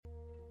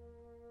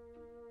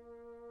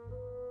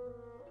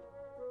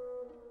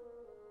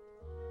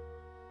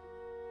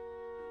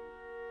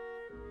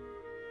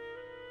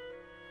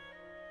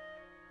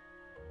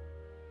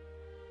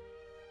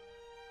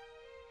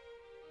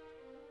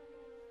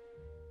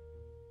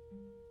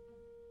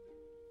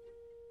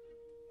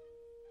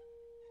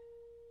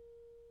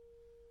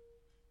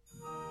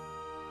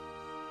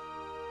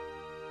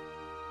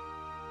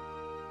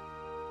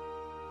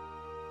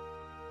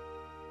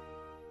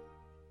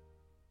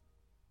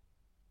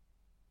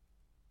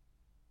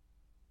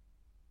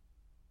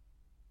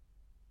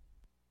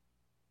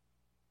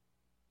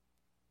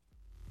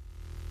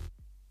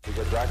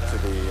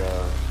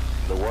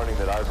warning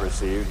that I've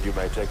received, you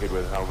may take it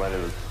with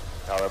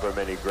however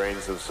many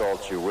grains of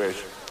salt you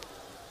wish,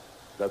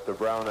 that the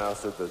brown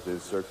acid that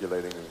is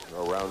circulating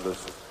around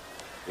us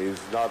is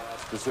not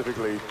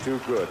specifically too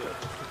good.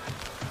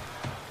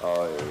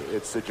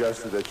 It's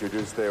suggested that you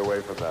do stay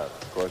away from that.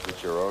 Of course,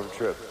 it's your own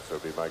trip, so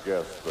be my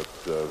guest, but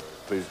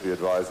please be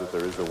advised that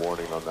there is a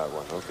warning on that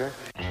one, okay?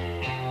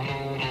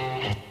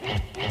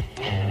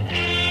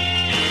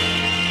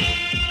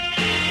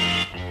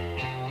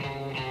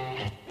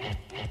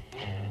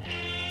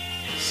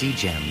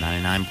 CJAM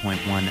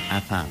 99.1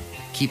 FM,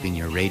 keeping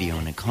your radio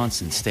in a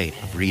constant state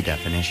of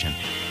redefinition,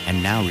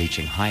 and now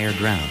reaching higher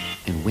ground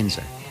in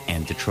Windsor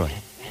and Detroit.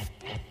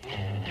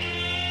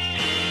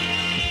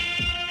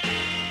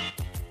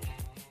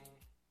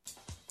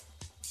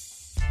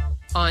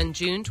 On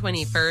June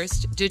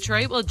 21st,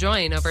 Detroit will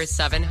join over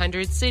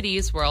 700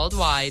 cities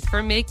worldwide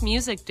for Make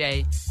Music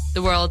Day,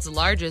 the world's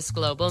largest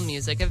global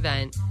music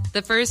event.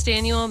 The first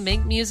annual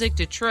Make Music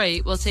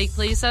Detroit will take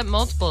place at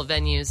multiple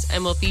venues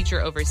and will feature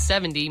over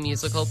 70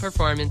 musical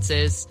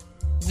performances.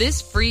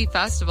 This free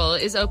festival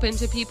is open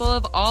to people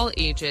of all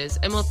ages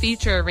and will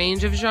feature a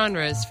range of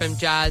genres from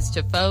jazz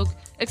to folk,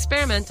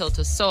 experimental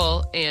to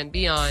soul, and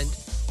beyond.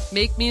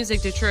 Make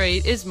Music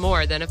Detroit is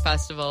more than a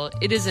festival.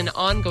 It is an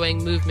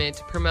ongoing movement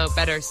to promote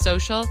better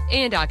social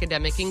and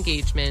academic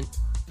engagement.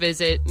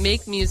 Visit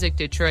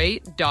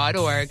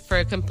makemusicdetroit.org for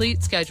a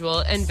complete schedule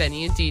and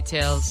venue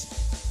details.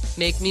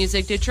 Make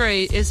Music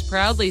Detroit is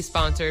proudly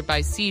sponsored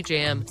by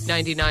CJAM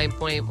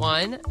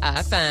 99.1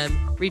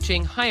 FM,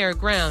 reaching higher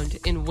ground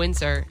in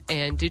Windsor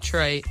and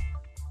Detroit.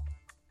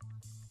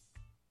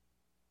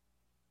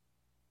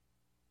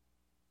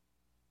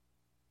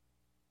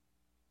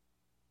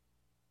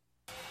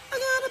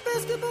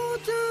 Basketball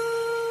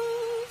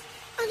Jones,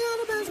 I got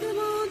a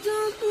basketball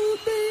Jones, ooh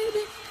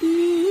baby,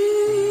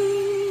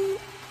 ooh.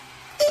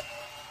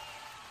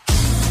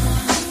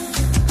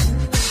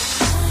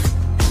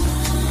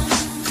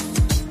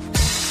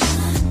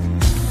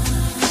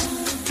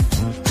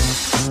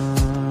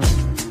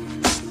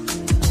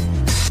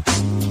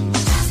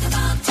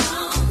 Basketball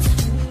Jones,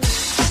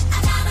 I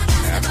got a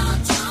basketball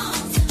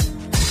Jones,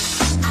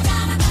 I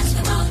got a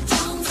basketball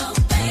Jones, oh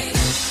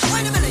baby.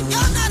 Wait a minute,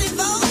 y'all not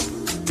involved?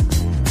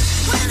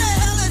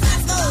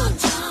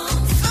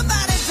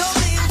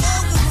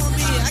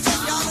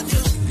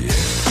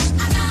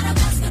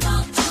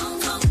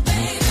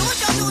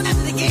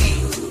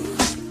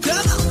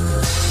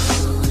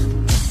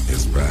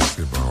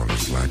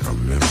 Like a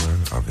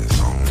member of his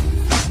own.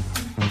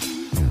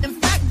 In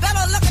fact,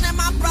 better looking at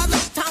my brother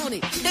Tony.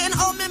 Didn't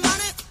owe me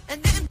money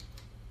and didn't.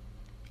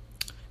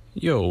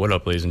 Yo, what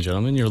up, ladies and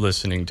gentlemen? You're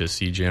listening to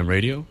CJAM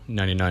Radio,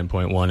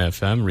 99.1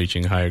 FM,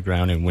 reaching higher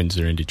ground in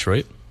Windsor and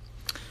Detroit.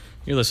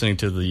 You're listening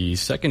to the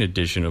second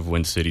edition of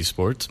Win City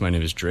Sports. My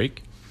name is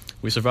Drake.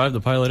 We survived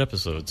the pilot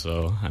episode,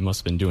 so I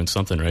must have been doing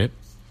something right.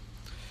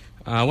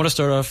 I want to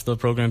start off the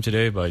program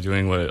today by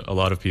doing what a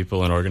lot of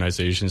people and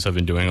organizations have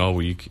been doing all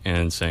week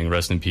and saying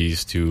rest in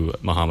peace to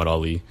Muhammad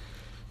Ali.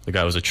 The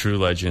guy was a true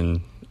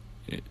legend,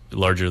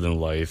 larger than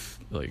life.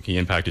 Like, he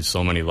impacted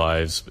so many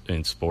lives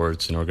in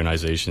sports and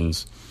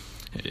organizations.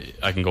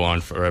 I can go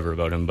on forever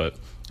about him, but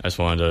I just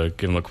wanted to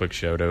give him a quick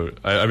shout out.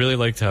 I really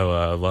liked how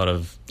a lot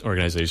of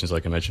organizations,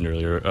 like I mentioned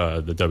earlier,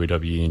 the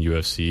WWE and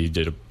UFC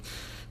did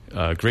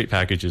great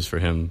packages for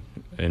him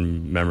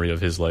in memory of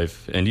his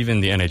life, and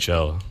even the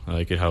NHL. I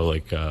like it how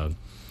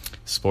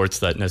sports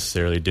that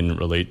necessarily didn't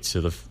relate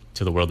to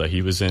the world that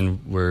he was in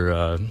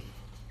were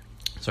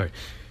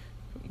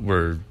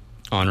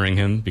honoring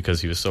him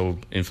because he was so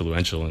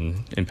influential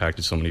and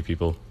impacted so many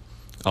people.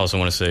 I also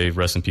want to say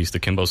rest in peace to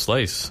Kimbo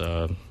Slice.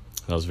 That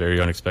was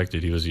very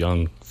unexpected. He was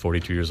young,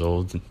 42 years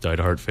old, died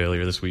of heart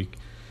failure this week.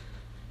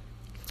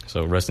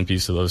 So rest in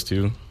peace to those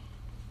two.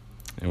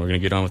 And we're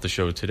going to get on with the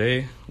show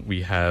today.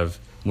 We have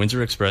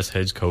Windsor Express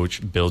head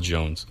coach Bill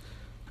Jones.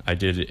 I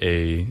did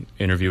a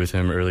interview with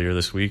him earlier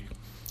this week.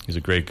 He's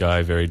a great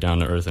guy, very down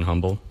to earth and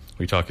humble.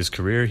 We talk his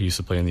career. He used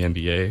to play in the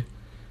NBA.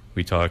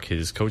 We talk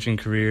his coaching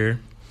career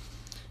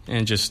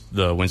and just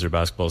the Windsor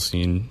basketball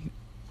scene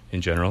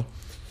in general.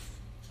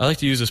 I like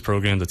to use this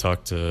program to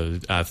talk to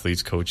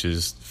athletes,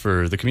 coaches,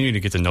 for the community to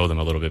get to know them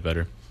a little bit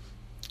better.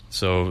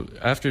 So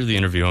after the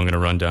interview, I'm going to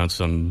run down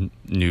some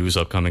news,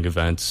 upcoming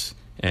events,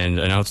 and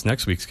announce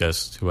next week's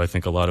guest, who I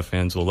think a lot of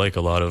fans will like.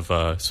 A lot of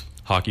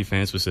hockey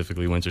fans,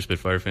 specifically Windsor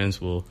Spitfire fans,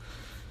 will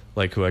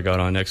like who I got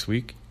on next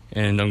week.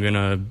 And I'm going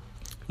to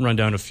run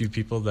down a few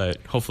people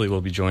that hopefully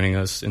will be joining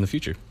us in the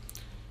future.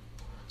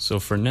 So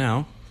for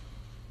now,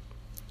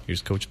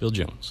 here's Coach Bill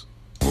Jones.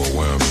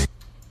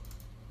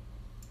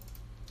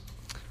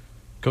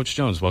 Coach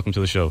Jones, welcome to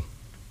the show.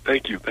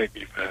 Thank you for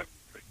having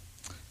me.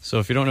 So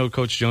if you don't know who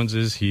Coach Jones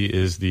is, he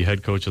is the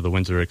head coach of the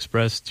Windsor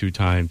Express,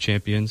 two-time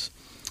champions.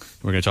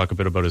 We're going to talk a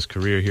bit about his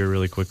career here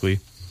really quickly.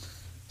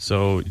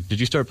 So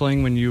did you start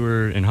playing when you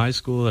were in high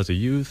school as a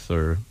youth,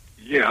 or?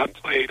 Yeah, I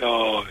played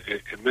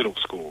in middle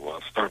school.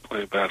 I started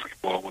playing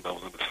basketball when I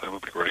was in the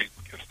 7th grade.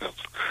 I guess that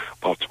was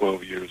about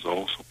 12 years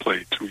old, so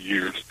played 2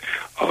 years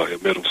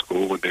in middle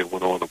school and then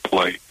went on to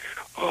play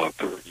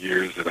 3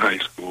 years in high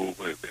school.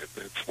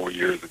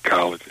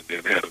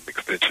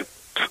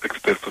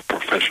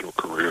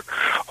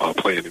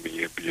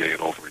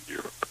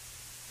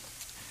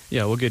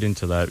 Yeah, we'll get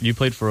into that. You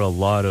played for a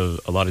lot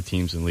of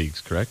teams and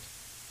leagues, correct?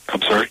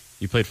 I'm sorry?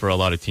 You played for a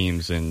lot of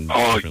teams in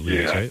different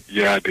leagues, right?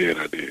 Yeah, I did.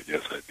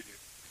 Yes, I did.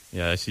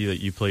 Yeah, I see that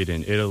you played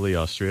in Italy,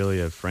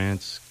 Australia,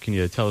 France. Can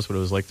you tell us what it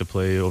was like to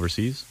play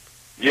overseas?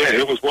 Yeah,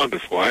 it was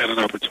wonderful. I had an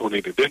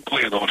opportunity. Didn't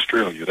play in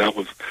Australia. That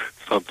was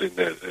something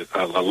that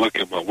I look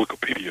at my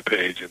Wikipedia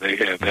page and they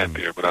had that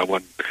there, but I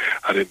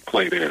didn't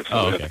play there, so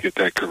I had to get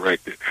that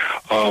corrected.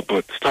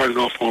 But started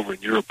off over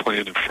in Europe,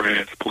 playing in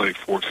France, played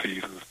 4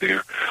 seasons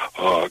there.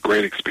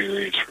 Great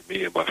experience for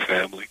me and my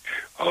family.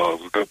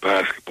 It was good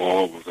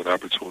basketball. It was an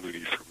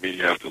opportunity for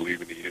me after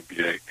leaving the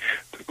NBA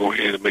to go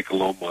ahead and make a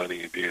little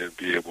money and then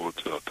be able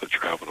to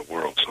travel the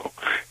world. So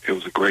it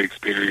was a great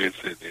experience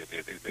in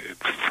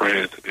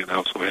France, and then I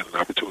also had an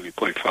opportunity to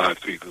play 5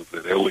 seasons in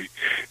Italy.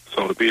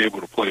 So to be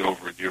able to play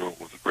over in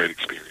Europe was a great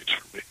experience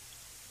for me.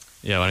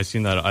 Yeah, when I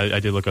seen that, I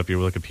did look up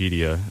your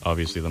Wikipedia,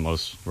 obviously the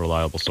most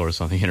reliable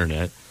source on the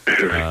internet.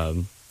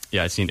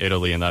 Yeah, I seen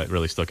Italy, and that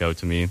really stuck out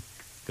to me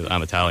because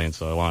I'm Italian,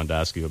 so I wanted to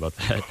ask you about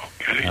that.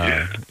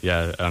 Okay,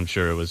 yeah, I'm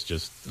sure it was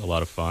just a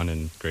lot of fun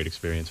and great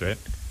experience, right?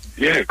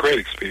 Yeah, great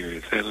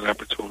experience. Had an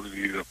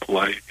opportunity to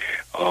play.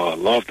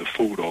 Loved the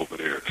food over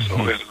there. So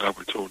had an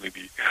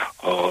opportunity.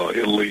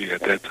 Italy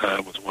at that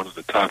time was one of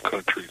the top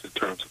countries in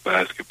terms of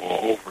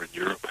basketball over in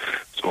Europe.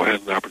 So I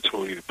had an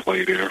opportunity to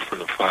play there for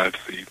the 5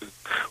 seasons.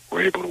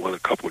 We're able to win a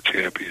couple of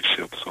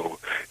championships. So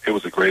it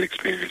was a great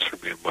experience for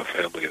me and my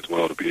family as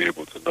well to be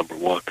able to, number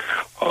one,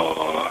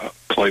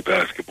 play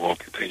basketball,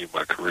 continue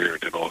my career,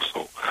 and then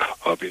also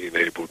being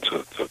able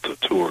to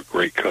tour a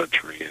great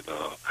country and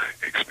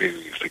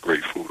experience the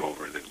great food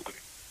over in Italy.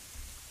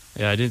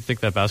 Yeah, I didn't think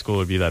that basketball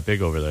would be that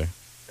big over there.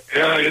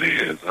 Yeah, it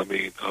is. I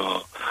mean,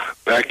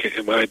 back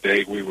in my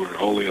day, we were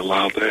only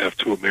allowed to have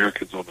 2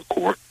 Americans on the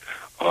court.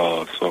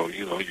 So,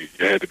 you know, you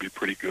had to be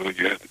pretty good.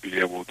 You had to be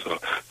able to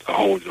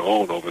hold your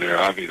own over there.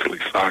 Obviously,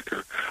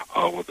 soccer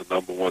was the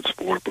number 1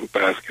 sport, but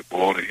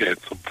basketball, they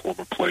had some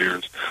former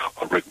players.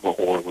 Rick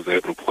Mahorn was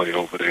able to play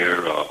over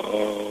there.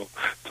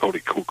 Tony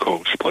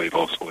Kukoc played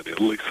also in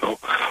Italy. So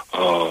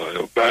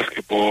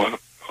basketball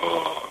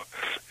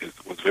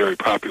was very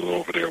popular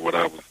over there when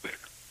I was there.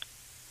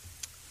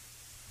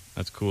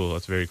 That's cool.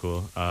 That's very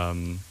cool.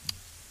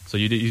 So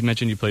you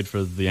mentioned you played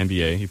for the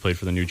NBA. You played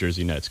for the New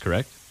Jersey Nets,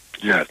 correct?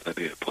 Yes, I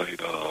did.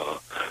 Played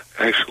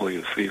actually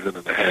a season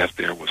and a half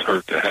there. Was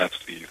hurt the half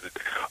season.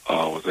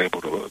 Was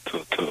able to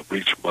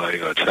reach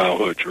my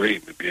childhood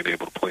dream of being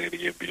able to play in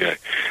the NBA.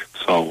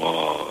 So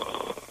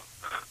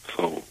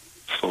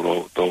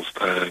those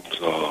times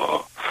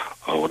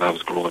when I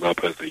was growing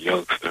up as a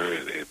youngster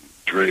and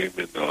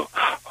dreaming of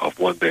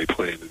one day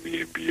playing in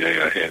the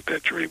NBA, I had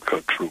that dream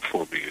come true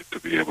for me to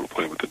be able to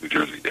play with the New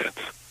Jersey Nets.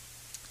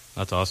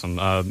 That's awesome.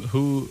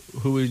 Who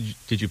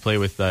did you play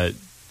with that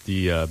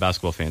the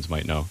basketball fans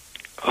might know?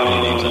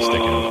 Any names that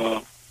stick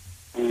out?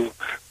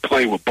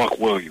 Played with Buck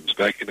Williams.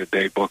 Back in the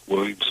day, Buck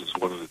Williams was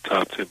one of the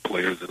top 10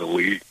 players in the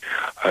league.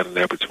 I had an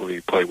opportunity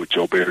to play with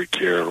Joe Barry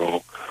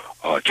Carroll,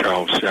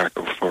 Charles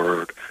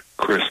Shackelford,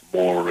 Chris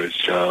Morris,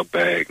 John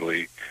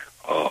Bagley,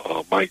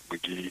 Mike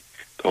McGee.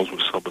 Those were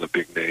some of the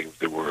big names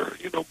that were,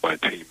 you know, my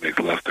teammates.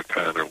 Lester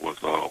Connor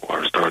was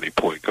our starting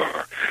point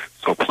guard.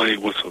 So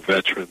playing with some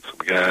veterans, some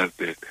guys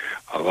that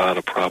a lot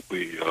of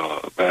probably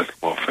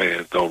basketball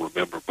fans don't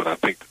remember, but I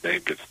think the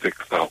name that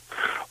sticks out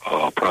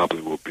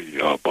probably will be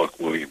Buck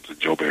Williams and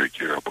Joe Barry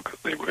Carroll because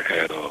they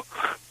had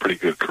pretty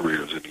good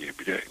careers in the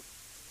NBA.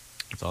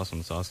 That's awesome.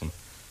 That's awesome.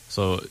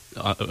 So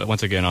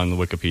once again, on the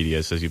Wikipedia,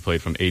 it says you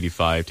played from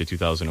 85 to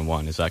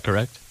 2001. Is that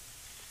correct?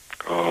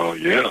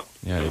 Yeah.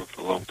 Yeah, it's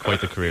a long time.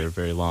 Quite the career,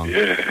 very long.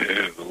 Yeah,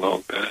 it's a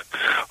long time.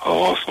 I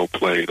also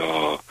played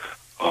in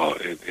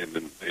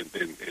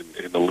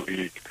the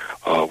league.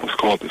 It was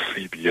called the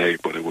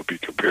CBA, but it would be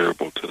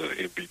comparable to the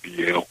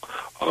NBDL.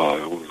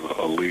 It was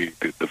a league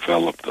that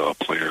developed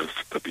players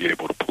to be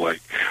able to play,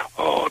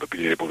 to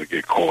be able to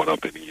get caught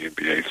up in the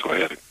NBA. So I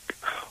had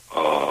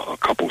a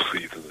couple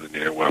seasons in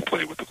there where I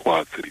played with the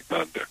Quad City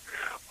Thunder.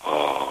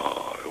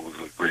 It was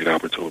a great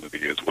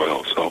opportunity as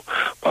well. So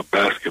my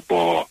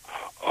basketball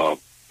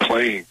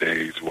playing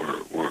days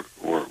were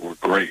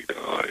great.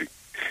 It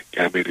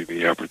gave me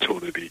the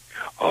opportunity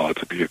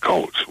to be a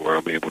coach where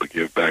I'm able to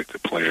give back to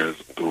players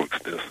through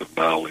extensive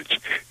knowledge,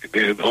 and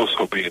then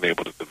also being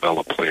able to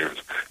develop players,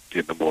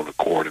 getting them on the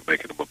court and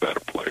making them a better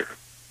player.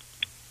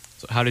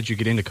 So how did you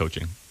get into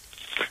coaching?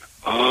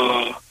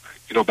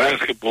 You know,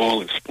 basketball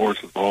and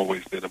sports has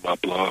always been in my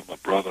blood. My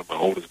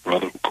oldest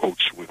brother, who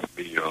coached with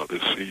me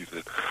this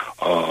season,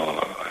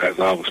 as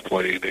I was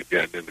playing and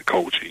getting into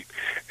coaching,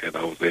 and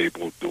I was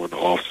able during the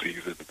off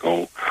season to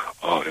go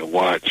and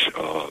watch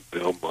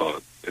them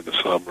in the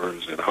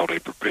summers and how they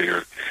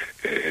prepared.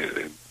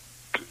 And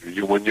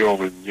when you're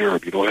over in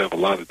Europe, you don't have a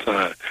lot of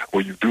time.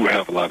 Well, you do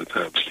have a lot of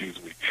time,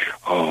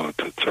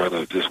 to try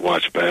to just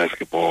watch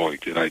basketball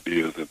and get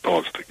ideas and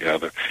thoughts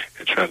together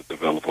and try to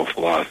develop a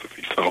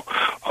philosophy. So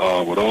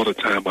with all the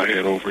time I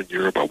had over in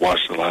Europe, I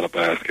watched a lot of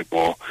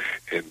basketball,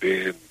 and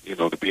then, you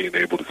know, to being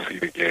able to see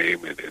the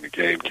game, and the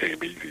game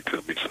came easy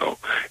to me. So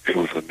it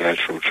was a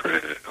natural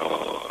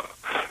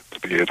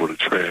be able to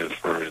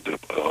transfer into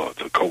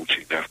to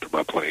coaching after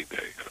my playing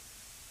days.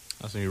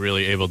 So you're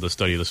really able to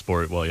study the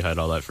sport while you had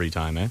all that free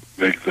time, eh?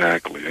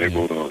 Exactly.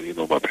 Able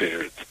to, my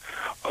parents,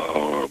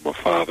 my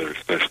father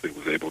especially,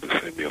 was able to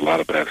send me a lot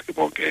of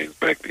basketball games.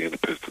 Back then, the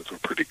Pistons were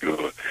pretty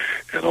good,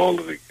 and all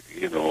of the,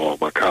 all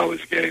my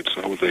college games.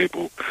 So I was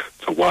able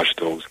to watch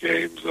those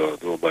games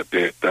during my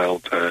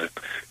downtime,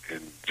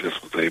 and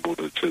just was able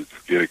to just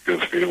get a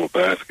good feel of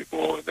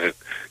basketball, and that,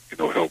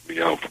 helped me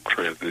out from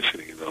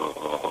transitioning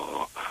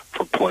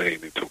from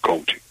playing into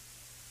coaching.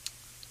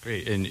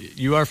 Great. And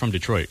you are from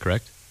Detroit,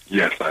 correct?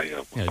 Yes, I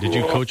am. Yeah. Did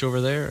you coach over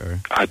there? Or?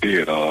 I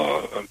did.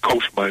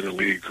 Coached minor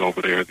leagues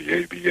over there,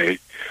 the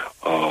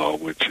ABA,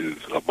 which is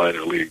a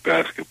minor league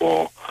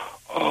basketball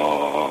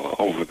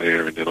over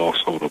there, and then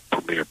also the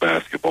Premier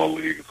Basketball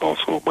League is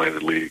also a minor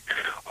league.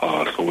 So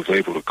I was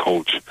able to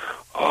coach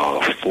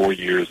 4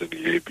 years in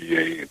the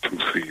ABA and 2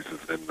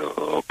 seasons in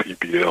the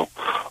PBL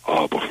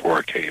before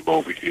I came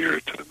over here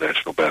to the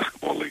National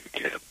Basketball League of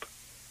Canada.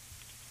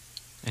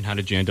 And how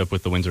did you end up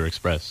with the Windsor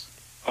Express?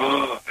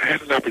 I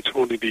had an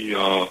opportunity.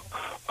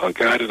 A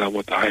guy that I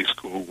went to high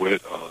school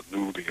with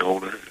knew the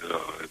owner.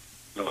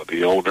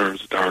 The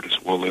owners,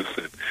 Dardis Willis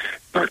and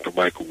Dr.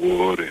 Michael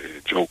Wood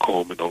and Joe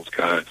Coleman, those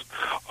guys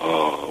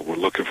were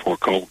looking for a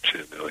coach,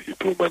 and he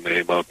threw my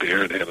name out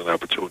there and had an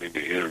opportunity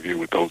to interview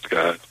with those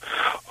guys,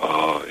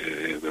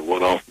 and it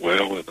went off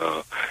well. And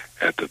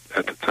at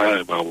the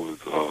time, I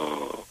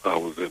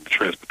was in the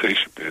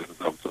transportation business.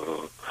 I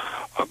was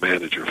a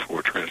manager for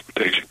a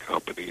transportation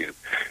company,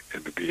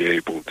 and to be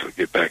able to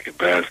get back in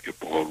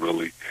basketball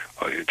really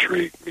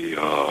intrigued me.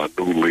 A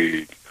new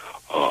league,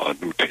 a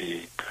new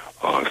team.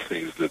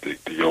 Seems that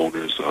the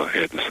owners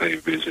had the same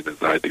vision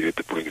as I did,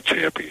 to bring a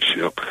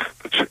championship,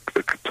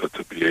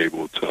 to be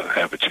able to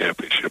have a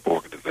championship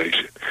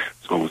organization.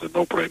 So it was a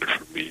no-brainer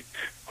for me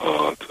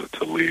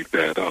to leave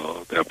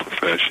that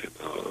profession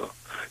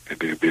and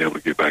then be able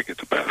to get back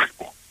into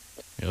basketball.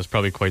 It was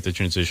probably quite the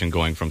transition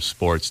going from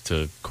sports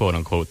to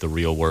quote-unquote the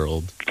real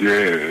world.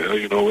 Yeah,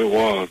 it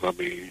was. I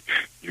mean,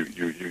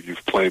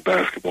 you've played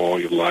basketball all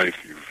your life.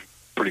 You've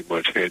pretty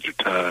much had your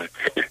time,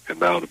 and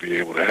now to be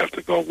able to have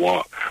to go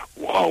work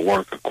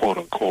a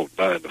quote-unquote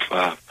 9 to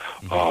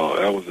 5,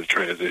 that was a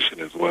transition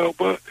as well.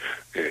 But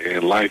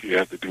in life, you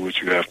have to do what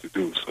you have to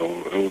do.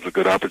 So it was a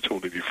good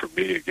opportunity for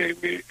me. It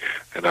gave me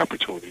an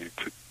opportunity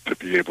to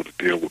be able to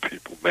deal with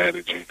people,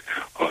 managing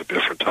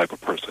different type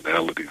of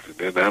personalities. And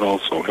then that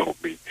also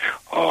helped me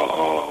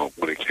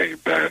when it came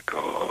back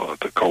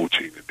to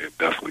coaching, and then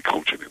definitely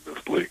coaching in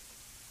this league.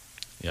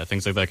 Yeah,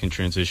 things like that can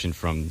transition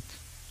from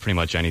pretty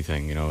much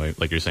anything,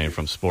 like you're saying,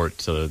 from sport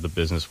to the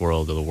business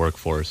world or the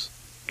workforce.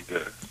 Yeah,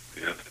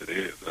 yes, it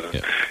is.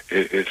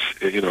 It's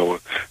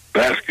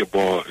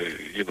basketball,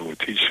 it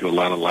teaches you a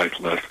lot of life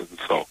lessons,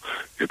 so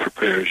it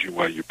prepares you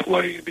while you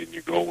play, and then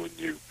you go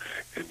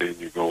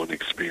and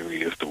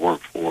experience the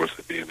workforce,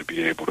 and then to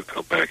be able to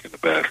come back into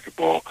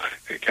basketball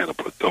and kind of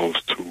put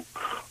those two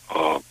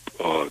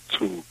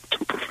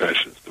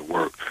professions to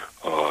work,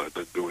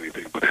 doesn't do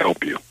anything but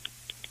help you.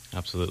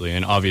 Absolutely.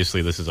 And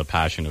obviously this is a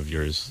passion of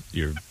yours.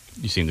 You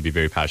seem to be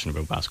very passionate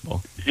about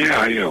basketball. Yeah,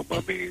 I am.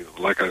 I mean,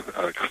 like I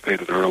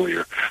stated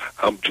earlier,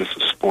 I'm just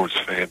a sports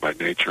fan by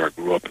nature. I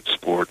grew up in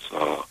sports.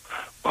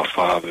 My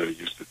father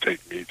used to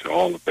take me to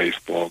all the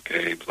baseball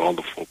games, all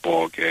the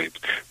football games.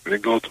 We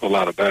didn't go to a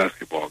lot of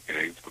basketball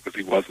games because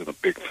he wasn't a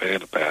big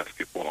fan of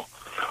basketball,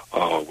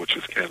 which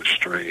is kind of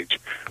strange.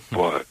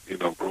 But,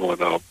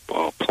 growing up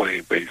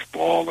playing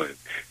baseball and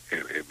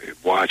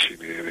watching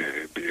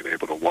it and being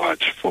able to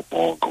watch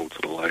football and go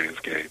to the Lions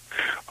game,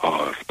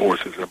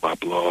 sports is in my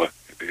blood.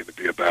 And then to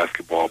be a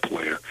basketball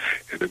player,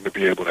 and then to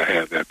be able to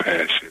have that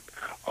passion,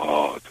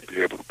 to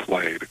be able to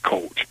play, to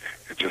coach,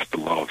 and just to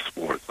love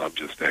sports. I'm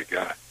just that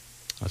guy.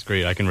 That's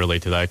great. I can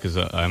relate to that because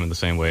I'm in the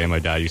same way. My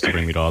dad used to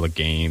bring me to all the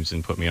games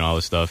and put me in all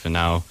this stuff, and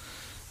now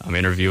I'm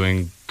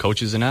interviewing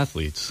coaches and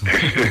athletes.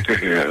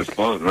 Yeah, it's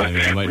fun, right? I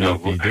mean, I might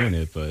not be doing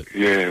it, but...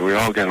 Yeah, we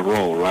all got a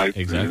role, right?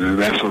 Exactly. And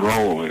that's a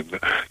role, and,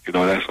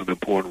 that's an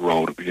important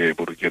role to be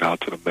able to get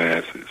out to the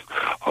masses,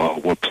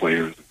 what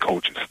players and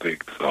coaches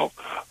think. So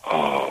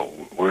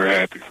we're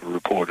happy for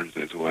reporters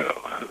as well.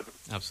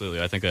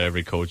 Absolutely. I think that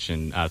every coach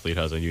and athlete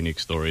has a unique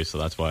story, so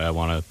that's why I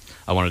wanted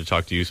to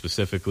talk to you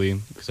specifically,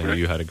 because I know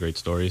you had a great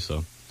story.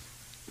 So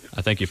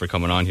I thank you for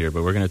coming on here,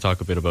 but we're going to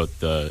talk a bit about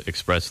the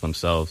Express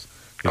themselves.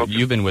 Okay.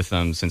 You've been with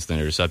them since the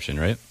interception,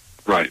 right?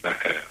 Right, I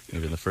have.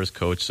 You've been the first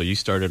coach, so you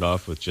started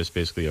off with just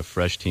basically a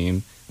fresh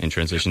team and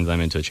transitioned them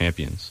into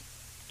champions.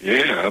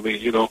 Yeah, I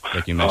mean,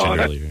 like you mentioned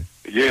earlier.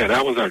 Yeah,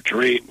 that was our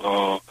dream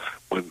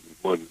when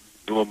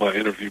doing my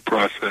interview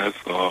process,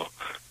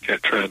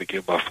 kept trying to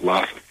get my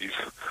philosophies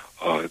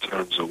in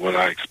terms of what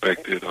I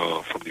expected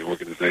from the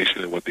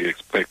organization and what the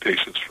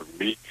expectations from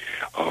me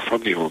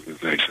from the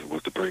organization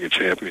was to bring a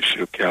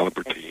championship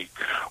caliber team,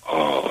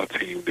 a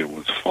team that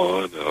was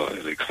fun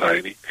and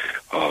exciting.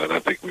 And I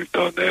think we've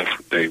done that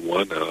from day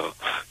one.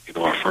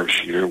 Our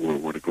first year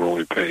were the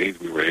growing pains.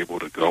 We were able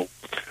to go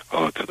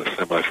to the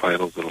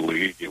semifinals of the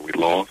league, and we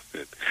lost.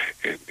 And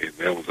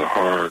that was a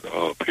hard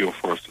pill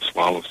for us to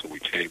swallow, so we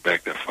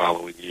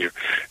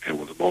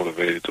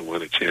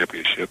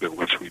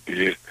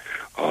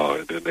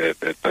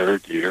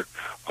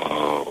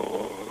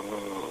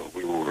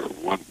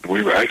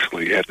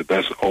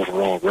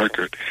overall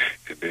record.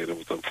 And then it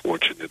was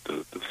unfortunate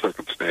the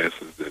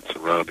circumstances that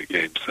surrounded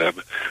Game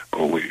 7.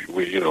 But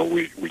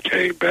we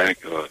came back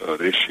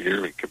this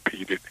year and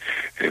competed.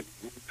 And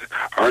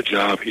our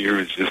job here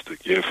is just to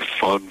give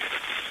fun,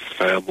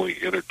 family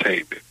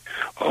entertainment.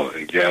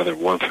 And gather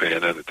one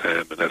fan at a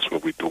time, and that's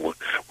what we're doing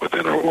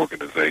within our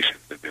organization.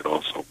 And then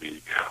also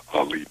me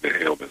leading the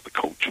helm as the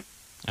coach.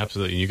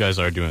 Absolutely. You guys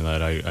are doing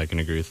that. I can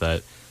agree with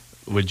that.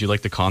 Would you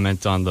like to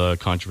comment on the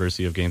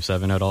controversy of Game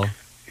 7 at all?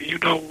 You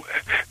know,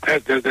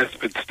 that's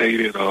been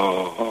stated a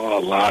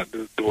lot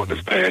during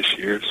this past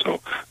year, so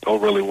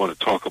don't really want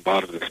to talk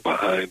about it. It's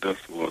behind us.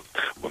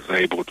 Was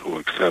able to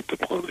accept the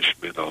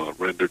punishment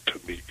rendered to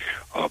me,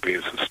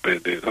 being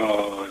suspended,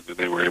 and then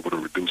they were able to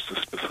reduce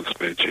the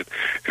suspension.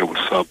 It was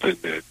something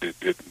that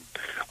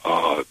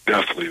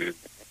definitely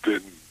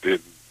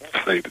didn't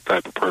say the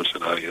type of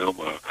person I am.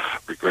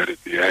 Regretted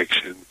the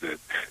actions and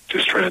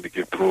just trying to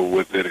get through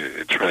with it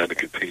and trying to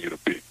continue to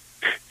be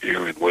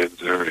here in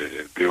Windsor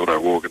and build our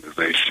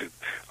organization,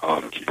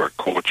 to keep our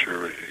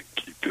culture and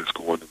keep this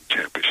going to the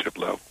championship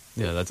level.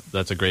 Yeah,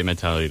 that's a great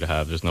mentality to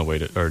have. There's no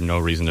no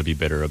reason to be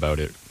bitter about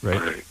it, right?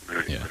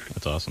 Right. Yeah,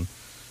 that's awesome.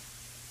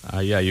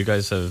 You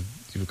guys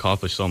you've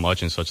accomplished so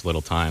much in such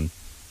little time,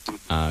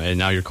 and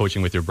now you're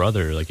coaching with your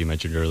brother, like you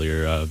mentioned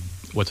earlier.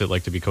 What's it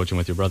like to be coaching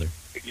with your brother?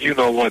 You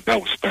know what?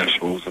 That was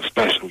special. It was a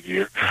special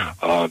year.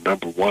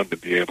 Number one, to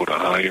be able to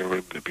hire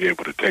him, to be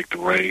able to take the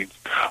reins,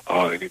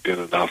 and he did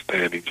an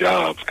outstanding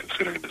job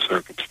considering the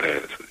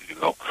circumstances. You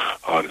know,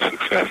 the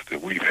success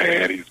that we've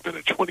had. He's been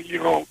a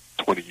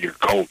 20-year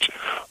coach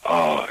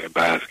in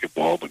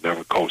basketball, but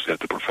never coached at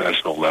the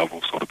professional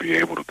level. So to be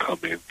able to come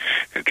in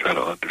and try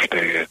to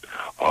understand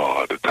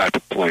the type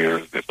of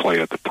players that play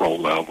at the pro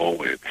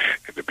level, and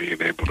to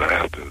being able to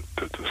have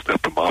to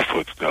step in my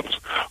footsteps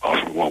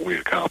for what we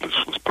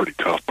accomplished was pretty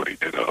tough. But he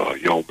did a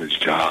yeoman's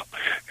job,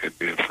 and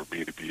then for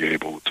me to be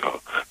able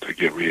to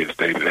get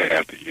reinstated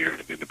half the year,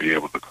 and then to be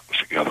able to coach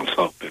together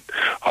something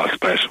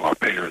special. Our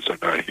parents are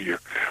not here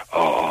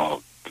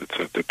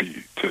to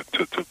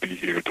be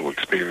here to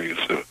experience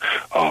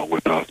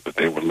with us, but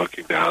they were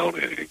looking down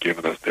and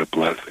giving us their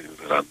blessings,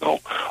 and I know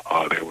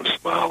they were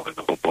smiling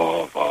up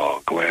above,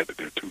 glad that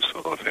their two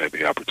sons had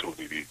the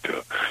opportunity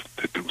to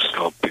do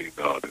something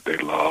that they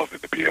love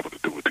and to be able to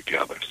do it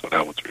together. So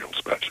that was real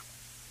special.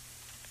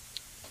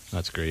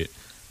 That's great.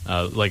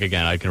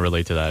 Again, I can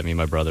relate to that. Me and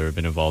my brother have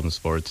been involved in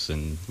sports,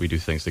 and we do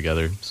things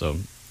together. So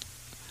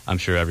I'm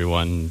sure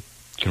everyone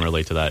can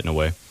relate to that in a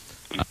way.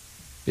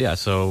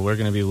 So we're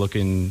going to be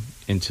looking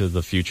into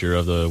the future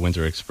of the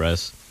Windsor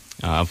Express.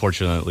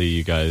 Unfortunately,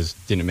 you guys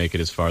didn't make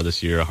it as far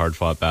this year, a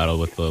hard-fought battle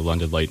with the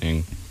London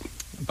Lightning.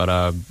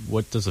 But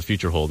what does the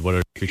future hold? What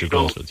are future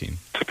goals for the team?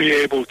 To be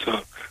able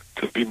to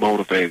be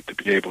motivated, to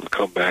be able to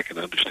come back and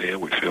understand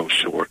we fell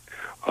short,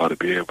 to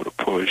be able to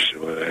push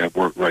at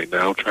work right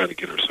now, trying to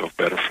get ourselves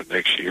better for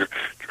next year,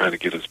 trying to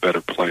get us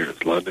better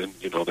players. London,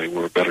 they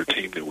were a better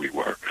team than we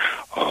were.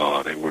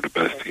 They were the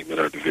best team in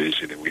our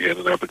division, and we had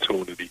an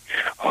opportunity,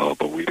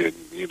 but we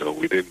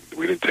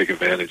didn't take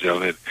advantage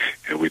of it,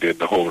 and we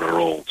didn't hold our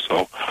own.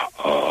 So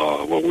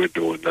what we're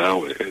doing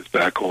now is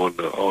back on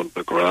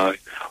the grind,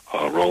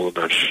 rolling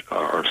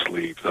our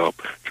sleeves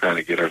up, trying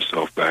to get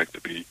ourselves back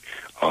to be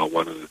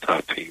one of the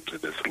top teams in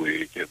this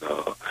league, and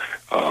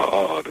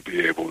to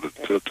be able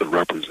to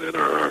represent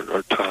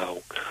our town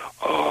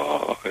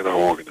and our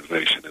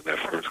organization in that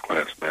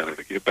first-class manner,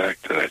 to get back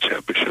to that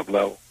championship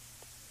level.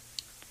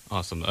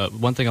 Awesome.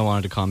 One thing I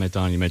wanted to comment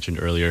on, you mentioned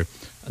earlier,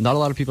 not a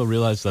lot of people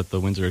realize that the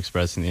Windsor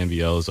Express in the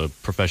NBL is a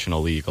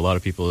professional league. A lot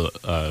of people,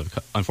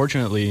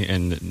 unfortunately,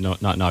 and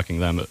not knocking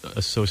them,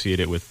 associate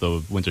it with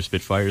the Windsor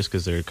Spitfires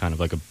because they're kind of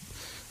like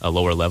a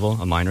lower level,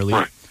 a minor league.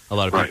 Right. A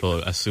lot of people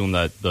assume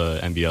that the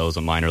NBL is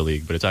a minor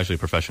league, but it's actually a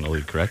professional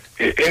league, correct?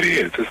 It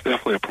is. It's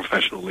definitely a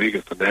professional league.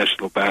 It's the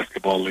National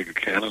Basketball League of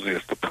Canada.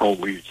 It's the pro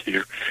league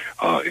here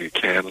in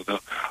Canada,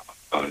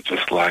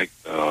 just like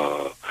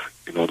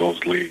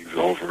those leagues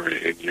over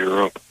in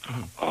Europe,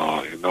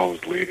 and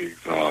those leagues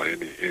in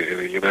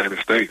the United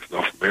States,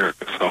 North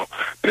America. So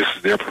this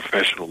is their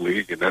professional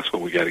league, and that's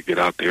what we got to get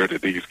out there,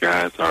 that these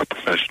guys are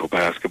professional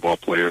basketball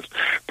players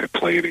that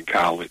played in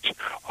college,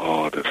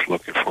 that's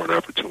looking for an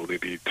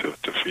opportunity to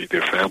feed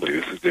their family.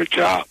 This is their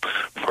job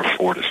for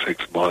 4 to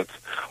 6 months,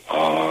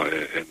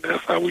 and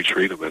that's how we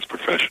treat them as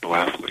professional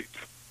athletes.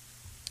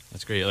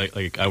 That's great.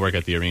 Like I work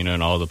at the arena,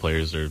 and all the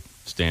players are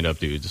stand-up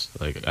dudes.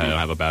 I don't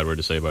have a bad word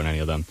to say about any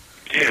of them.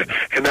 Yeah,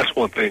 and that's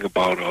one thing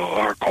about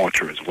our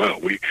culture as well.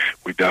 We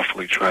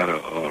definitely try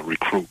to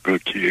recruit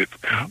good kids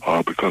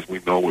because we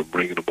know we're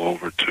bringing them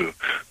over to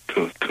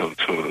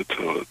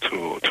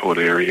an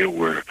area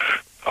where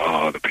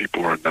the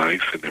people are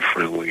nice and they're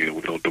friendly, and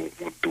we don't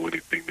want to do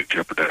anything to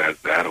jeopardize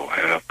that or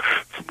have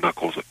some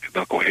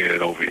knucklehead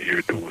over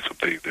here doing some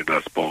things they're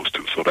not supposed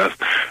to. So that's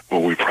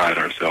what we pride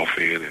ourselves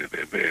in,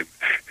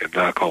 and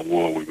knock on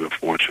wood, we've been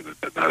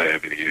fortunate to not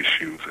have any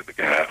issues, and the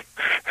guys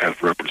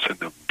have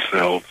represented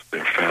themselves,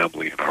 their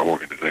family, and our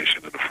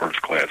organization in a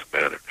first-class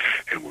manner,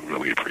 and we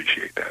really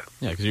appreciate that.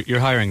 Yeah, because you're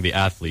hiring the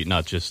athlete,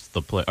 not just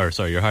the play. Or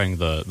sorry, you're hiring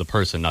the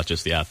person, not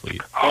just the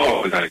athlete.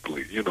 Oh,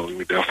 exactly.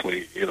 We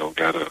definitely,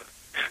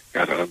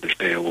 gotta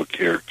understand what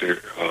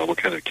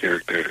kind of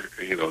character,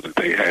 that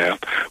they have,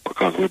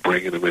 because we're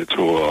bringing them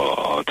into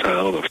a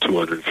town of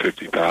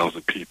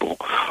 250,000 people.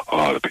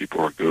 The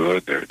people are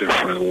good. They're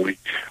friendly,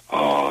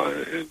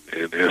 and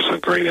there's a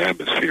great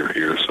atmosphere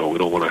here. So we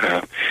don't want to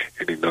have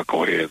any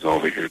knuckleheads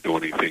over here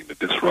doing anything to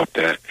disrupt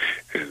that,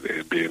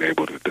 and being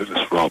able to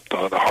disrupt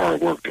the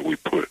hard work that we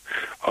put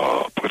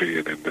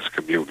in this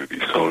community.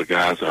 So the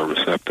guys are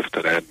receptive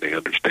to that, and they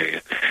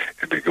understand,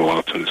 and they go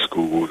out to the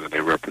schools and they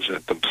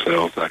represent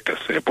themselves, like I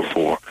said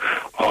before,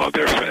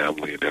 their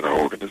family, and then our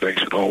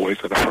organization, always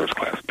in a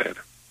first-class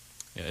manner.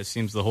 Yeah, it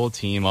seems the whole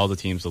team, all the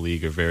teams in the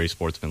league, are very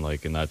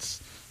sportsmanlike, and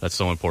that's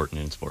so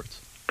important in sports.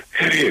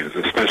 It is,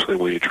 especially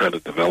when you're trying to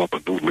develop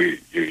a new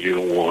league. You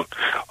don't want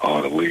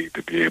the league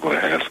to be able to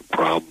have some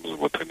problems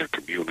within the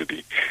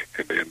community,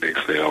 and then they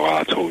say, "Oh,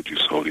 I told you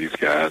so." These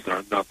guys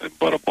are nothing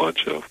but a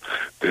bunch of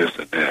this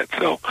and that.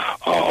 So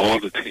all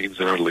the teams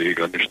in our league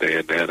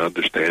understand that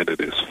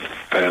it's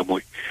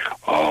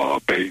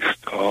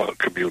family-based,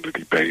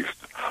 community-based,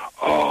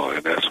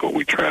 and that's what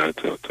we try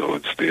to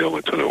instill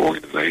into the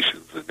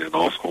organizations, and then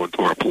also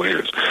into our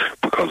players,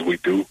 because we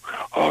do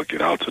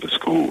get out to the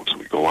schools.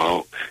 We go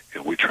out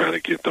and we try to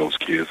get those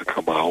kids to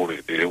come out,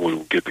 and then when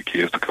we get the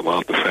kids to come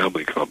out, the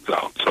family comes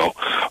out. So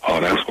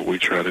that's what we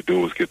try to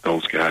do, is get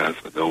those guys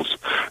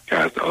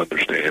to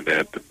understand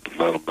that, and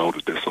let them know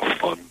that there's a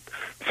fun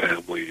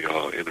family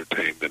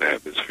entertainment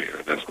atmosphere,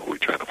 and that's what we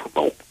try to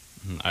promote.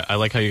 I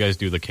like how you guys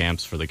do the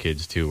camps for the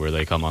kids too, where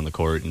they come on the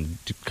court and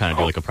kind of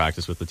do like a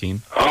practice with the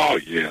team. Oh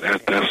yeah,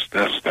 that's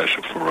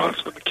special for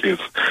us, and the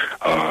kids.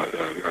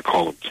 I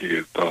call them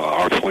kids.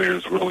 Our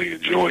players really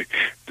enjoy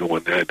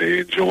doing that. They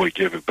enjoy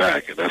giving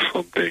back, and that's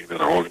something that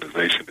our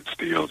organization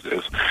instills.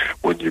 Is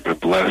when you've been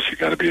blessed, you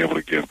got to be able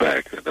to give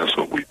back, and that's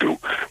what we do.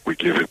 We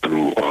give it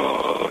through,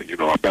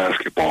 our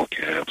basketball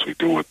camps. We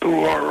do it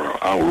through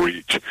our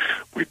outreach.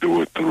 We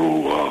do it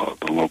through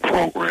the little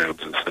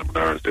programs and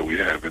seminars that we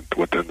have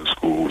within the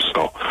schools.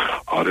 So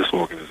this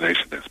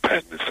organization has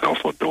patented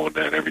itself on doing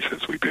that ever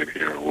since we've been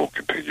here, and we'll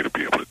continue to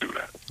be able to do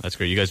that. That's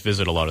great. You guys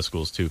visit a lot of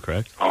schools too,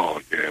 correct? Oh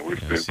yeah, we've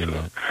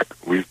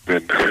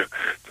been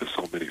to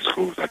so many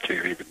schools I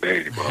can't even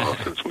name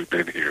since we've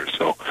been here.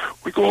 So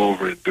we go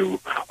over and do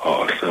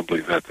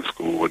assemblies at the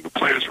school, and the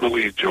players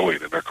really enjoy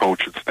it, and our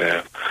coaching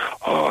staff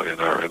and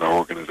our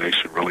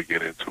organization really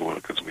get into it,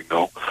 because we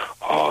know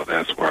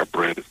that's where our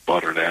bread is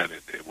buttered at,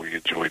 and we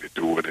enjoy to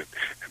do it, and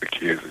the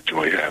kids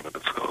enjoy having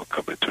us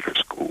come into their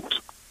schools.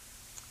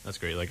 That's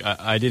great. Like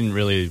I didn't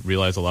really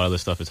realize a lot of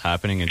this stuff is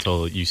happening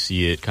until you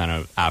see it kind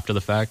of after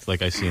the fact.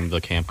 Like I seen the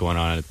camp going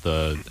on at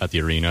the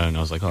arena, and I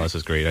was like, oh, this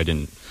is great. I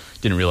didn't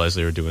realize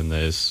they were doing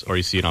this. Or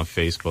you see it on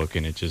Facebook,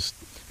 and it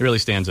really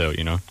stands out,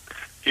 Yeah,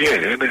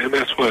 and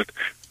that's what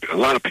a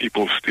lot of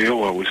people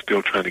we're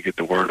still trying to get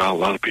the word out. A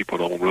lot of people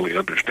don't really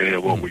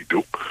understand what we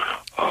do.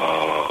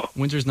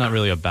 Windsor's not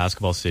really a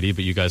basketball city,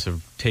 but you guys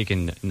have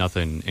taken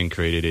nothing and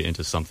created it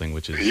into something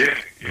which is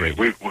great.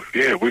 We've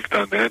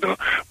done that.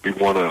 We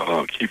want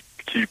to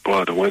keep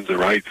the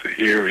Windsorites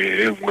here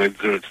in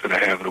Windsor instead of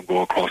having them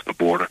go across the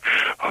border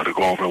to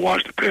go over and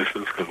watch the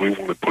Pistons, because we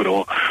want to put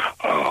on.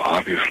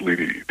 Obviously,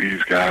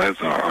 these guys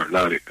are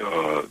not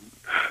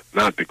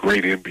the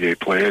great NBA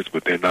players,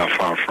 but they're not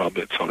far from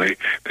it. So they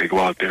go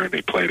out there and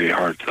they play their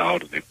hearts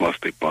out, and they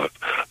bust their butt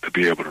to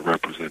be able to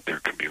represent their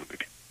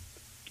community.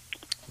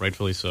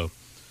 Rightfully so.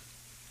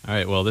 All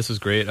right, well, this is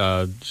great.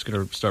 Just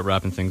going to start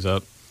wrapping things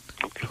up.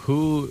 Okay.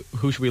 Who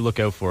should we look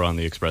out for on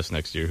the Express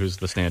next year? Who's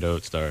the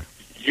standout star?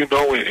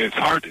 It's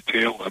hard to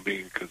tell. I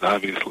mean, because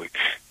obviously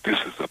this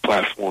is a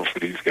platform for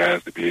these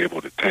guys to be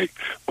able to take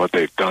what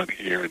they've done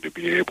here and to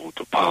be able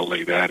to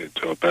parlay that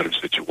into a better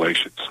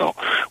situation. So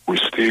we're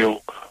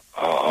still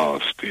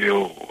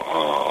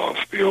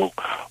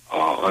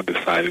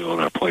undecided on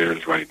our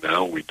players right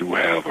now. We do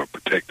have a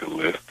protected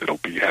list that'll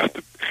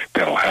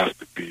have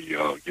to be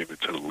given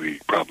to the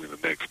league probably in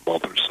the next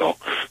month or so.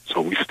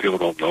 So we still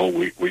don't know.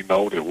 We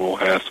know that we'll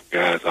have some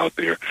guys out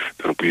there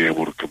that'll be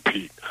able to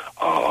compete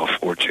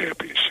for a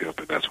championship,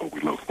 and that's what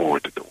we look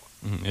forward to doing.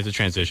 Mm-hmm. It's a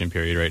transition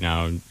period right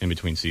now in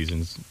between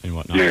seasons and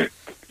whatnot. Yeah,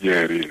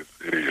 it is.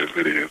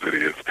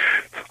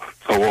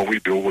 So what we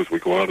do is we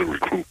go out and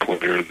recruit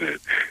players, and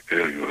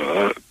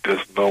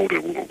just know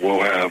that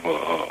we'll have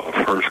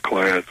a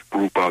first-class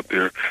group out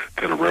there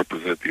that'll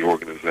represent the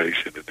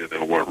organization, and then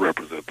they'll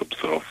represent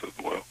themselves as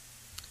well.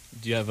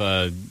 Do you have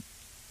a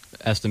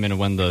estimate of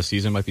when the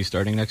season might be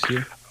starting next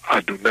year?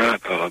 I do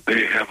not.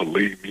 They have a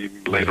league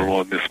meeting later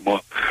on this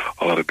month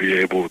to be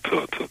able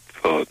to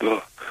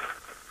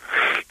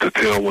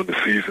tell when the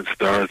season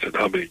starts and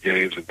how many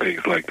games and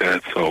things like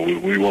that. So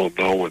we won't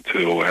know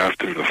until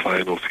after the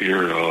finals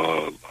here.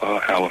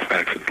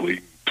 Halifax is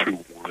leading 2-1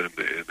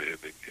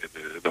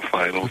 in the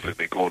finals, and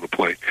they're going to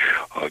play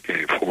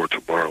Game 4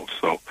 tomorrow.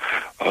 So,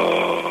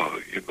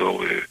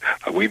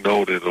 we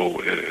know that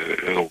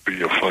it'll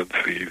be a fun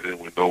season.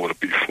 We know it'll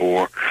be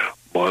 4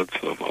 months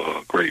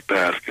of great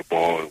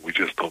basketball, and we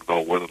just don't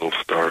know when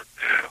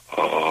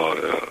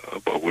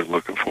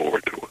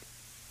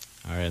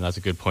And that's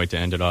a good point to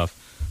end it off.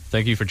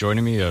 Thank you for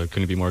joining me.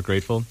 Couldn't be more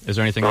grateful. Is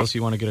there anything else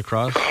you want to get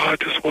across? I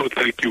just want to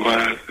thank you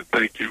guys, and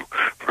thank you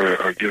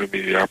for giving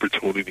me the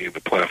opportunity and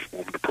the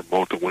platform to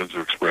promote the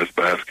Windsor Express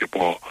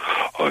basketball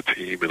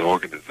team and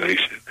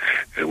organization.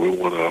 And we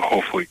want to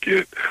hopefully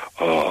get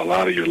a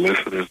lot of your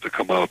listeners to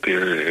come out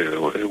there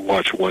and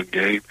watch one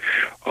game.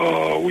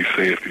 We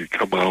say if you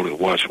come out and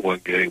watch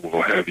one game,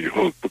 we'll have you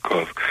hooked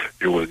because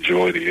you'll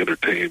enjoy the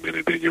entertainment,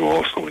 and then you'll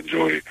also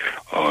enjoy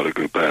the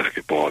good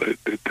basketball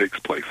that takes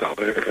place out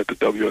there at the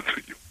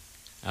WSCU.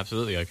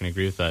 Absolutely, I can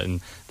agree with that. And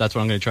that's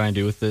what I'm going to try and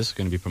do with this.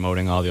 Going to be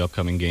promoting all the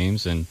upcoming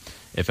games. And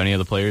if any of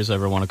the players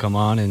ever want to come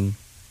on and,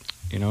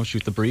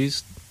 shoot the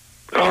breeze.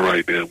 All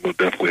right, then. We'll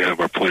definitely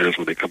have our players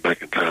when they come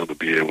back in town to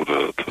be able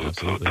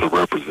to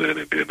represent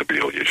and then to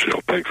be on your show.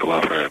 Thanks a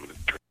lot for having me.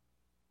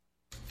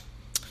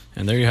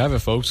 And there you have it,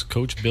 folks.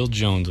 Coach Bill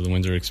Jones of the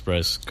Windsor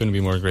Express. Couldn't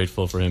be more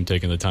grateful for him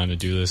taking the time to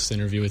do this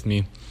interview with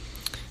me.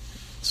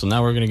 So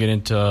now we're going to get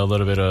into a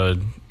little bit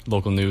of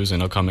local news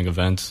and upcoming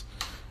events.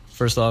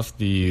 First off,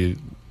 the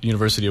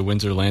University of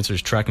Windsor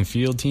Lancers track and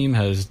field team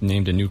has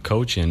named a new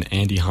coach in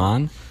Andy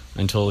Hahn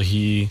until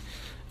he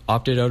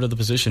opted out of the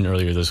position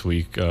earlier this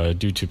week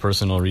due to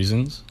personal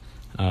reasons.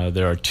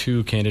 There are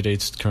 2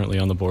 candidates currently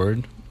on the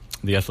board.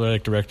 The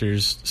athletic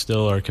directors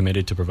still are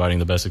committed to providing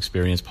the best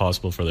experience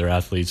possible for their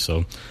athletes,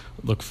 so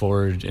look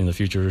forward in the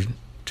future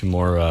to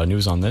more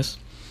news on this.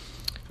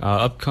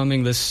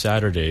 Upcoming this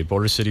Saturday,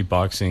 Border City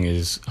Boxing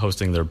is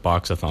hosting their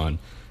Boxathon,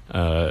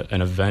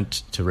 an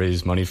event to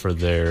raise money for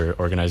their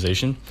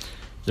organization.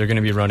 They're going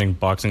to be running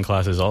boxing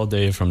classes all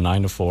day from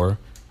 9 to 4.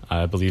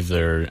 I believe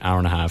they're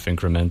hour-and-a-half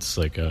increments,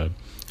 like an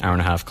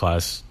hour-and-a-half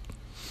class.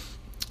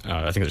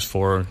 I think there's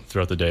 4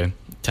 throughout the day.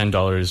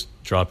 $10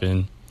 drop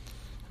in.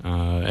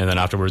 And then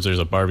afterwards, there's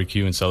a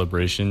barbecue and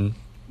celebration.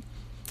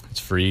 It's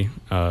free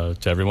to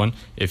everyone.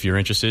 If you're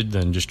interested,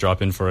 then just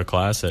drop in for a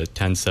class at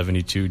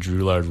 1072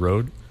 Drulard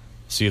Road.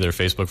 See their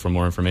Facebook for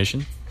more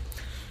information.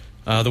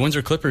 The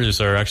Windsor Clippers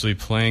are actually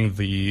playing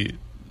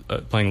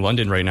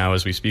London right now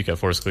as we speak at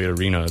Forest Glade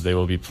Arena. They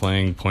will be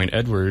playing Point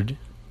Edward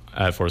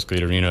at Forest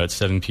Glade Arena at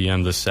 7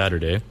 p.m. this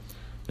Saturday.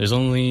 There's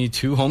only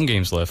 2 home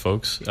games left,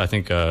 folks. I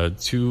think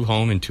 2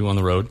 home and 2 on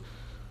the road.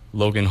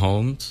 Logan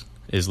Holmes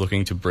is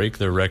looking to break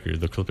their record,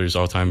 the Clippers'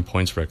 all-time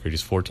points record.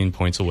 He's 14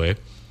 points away.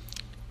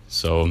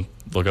 So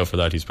look out for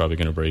that. He's probably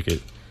going to break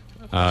it.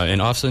 In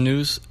OFSA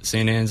news,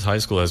 St. Anne's High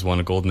School has won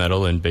a gold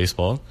medal in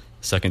baseball.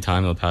 Second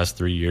time in the past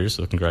 3 years,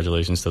 so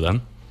congratulations to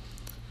them.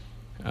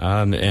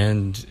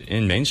 And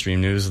in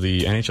mainstream news,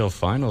 the NHL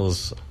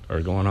Finals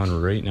are going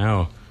on right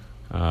now.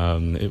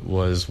 It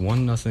was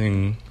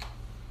 1-0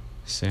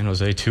 San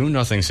Jose,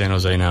 2-0 San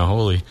Jose now.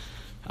 Holy.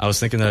 I was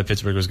thinking that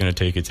Pittsburgh was going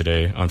to take it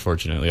today,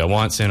 unfortunately. I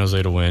want San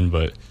Jose to win,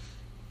 but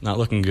not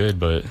looking good.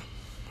 But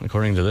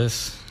according to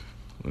this,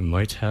 we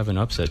might have an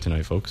upset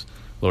tonight, folks.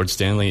 Lord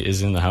Stanley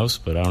is in the house,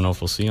 but I don't know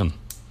if we'll see him.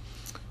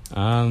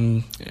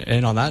 And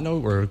on that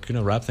note, we're going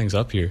to wrap things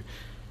up here.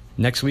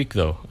 Next week,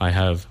 though, I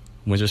have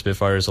Windsor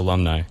Spitfires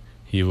alumni.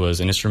 He was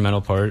an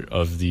instrumental part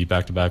of the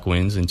back-to-back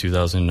wins in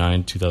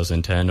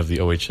 2009-2010 of the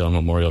OHL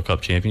Memorial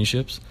Cup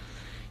Championships.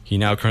 He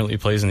now currently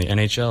plays in the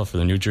NHL for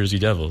the New Jersey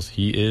Devils.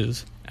 He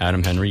is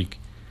Adam Henrique.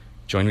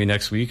 Join me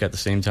next week at the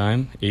same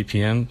time, 8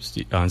 p.m.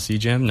 on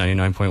CGM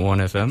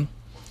 99.1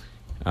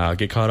 FM.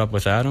 Get caught up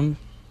with Adam.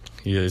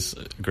 He is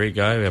a great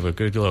guy. We have a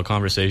good little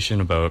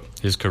conversation about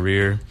his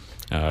career,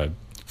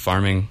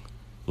 farming,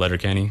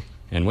 Letterkenny,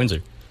 and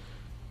Windsor.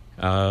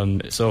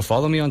 So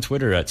follow me on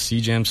Twitter at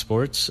CJAM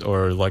Sports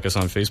or like us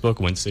on Facebook,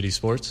 Wind City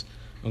Sports.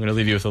 I'm going to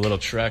leave you with a little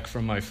track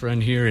from my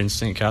friend here in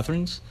St.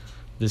 Catharines.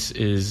 This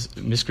is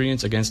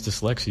Miscreants Against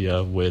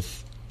Dyslexia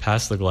with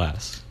Pass the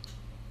Glass.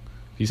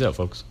 Peace out,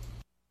 folks.